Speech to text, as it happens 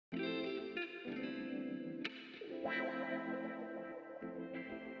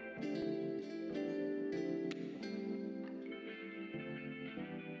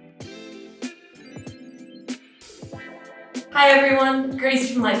Hi everyone,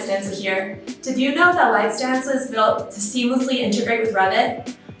 Grace from LightStanza here. Did you know that LightStanza is built to seamlessly integrate with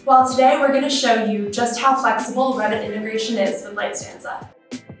Revit? Well, today we're going to show you just how flexible Revit integration is with LightStanza.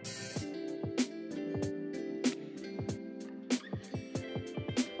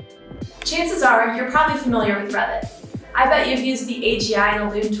 Chances are you're probably familiar with Revit. I bet you've used the AGI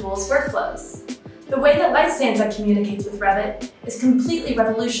and Loom tools workflows. The way that LightStanza communicates with Revit is completely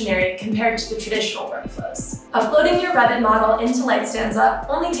revolutionary compared to the traditional workflows. Uploading your Revit model into LightStanza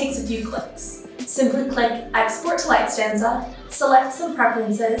only takes a few clicks. Simply click Export to LightStanza, select some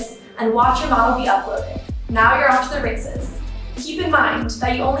preferences, and watch your model be uploaded. Now you're off to the races. Keep in mind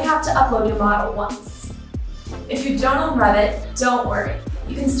that you only have to upload your model once. If you don't own Revit, don't worry.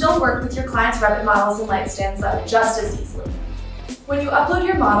 You can still work with your client's Revit models in LightStanza just as easily. When you upload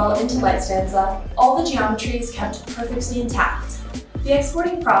your model into LightStanza, all the geometry is kept perfectly intact. The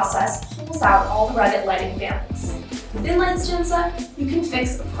exporting process pulls out all the Revit lighting families. Within LightStanza, you can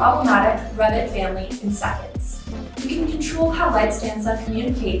fix a problematic Revit family in seconds. You can control how LightStanza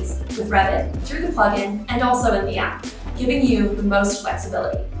communicates with Revit through the plugin and also in the app, giving you the most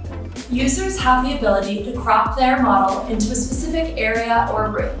flexibility. Users have the ability to crop their model into a specific area or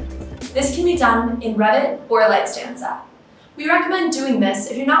room. This can be done in Revit or LightStanza. We recommend doing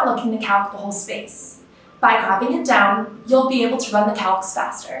this if you're not looking to calc the whole space. By cropping it down, you'll be able to run the calcs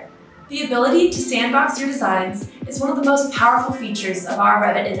faster. The ability to sandbox your designs is one of the most powerful features of our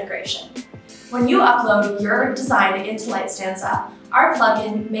Revit integration. When you upload your design into LightStanza, our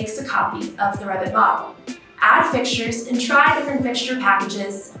plugin makes a copy of the Revit model. Add fixtures and try different fixture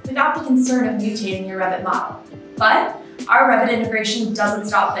packages without the concern of mutating your Revit model. But our Revit integration doesn't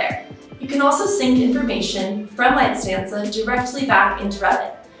stop there. You can also sync information from LightStanza directly back into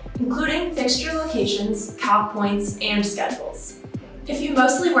Revit, including fixture locations, calc points, and schedules. If you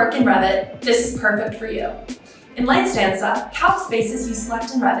mostly work in Revit, this is perfect for you. In LightStanza, calc spaces you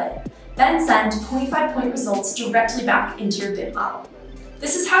select in Revit, then send point-by-point results directly back into your BIM model.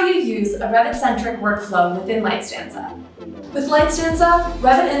 This is how you use a Revit-centric workflow within LightStanza. With LightStanza,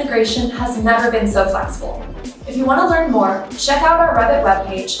 Revit integration has never been so flexible. If you want to learn more, check out our Revit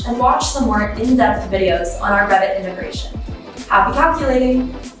webpage and watch some more in-depth videos on our Revit integration. Happy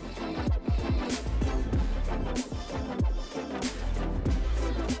calculating!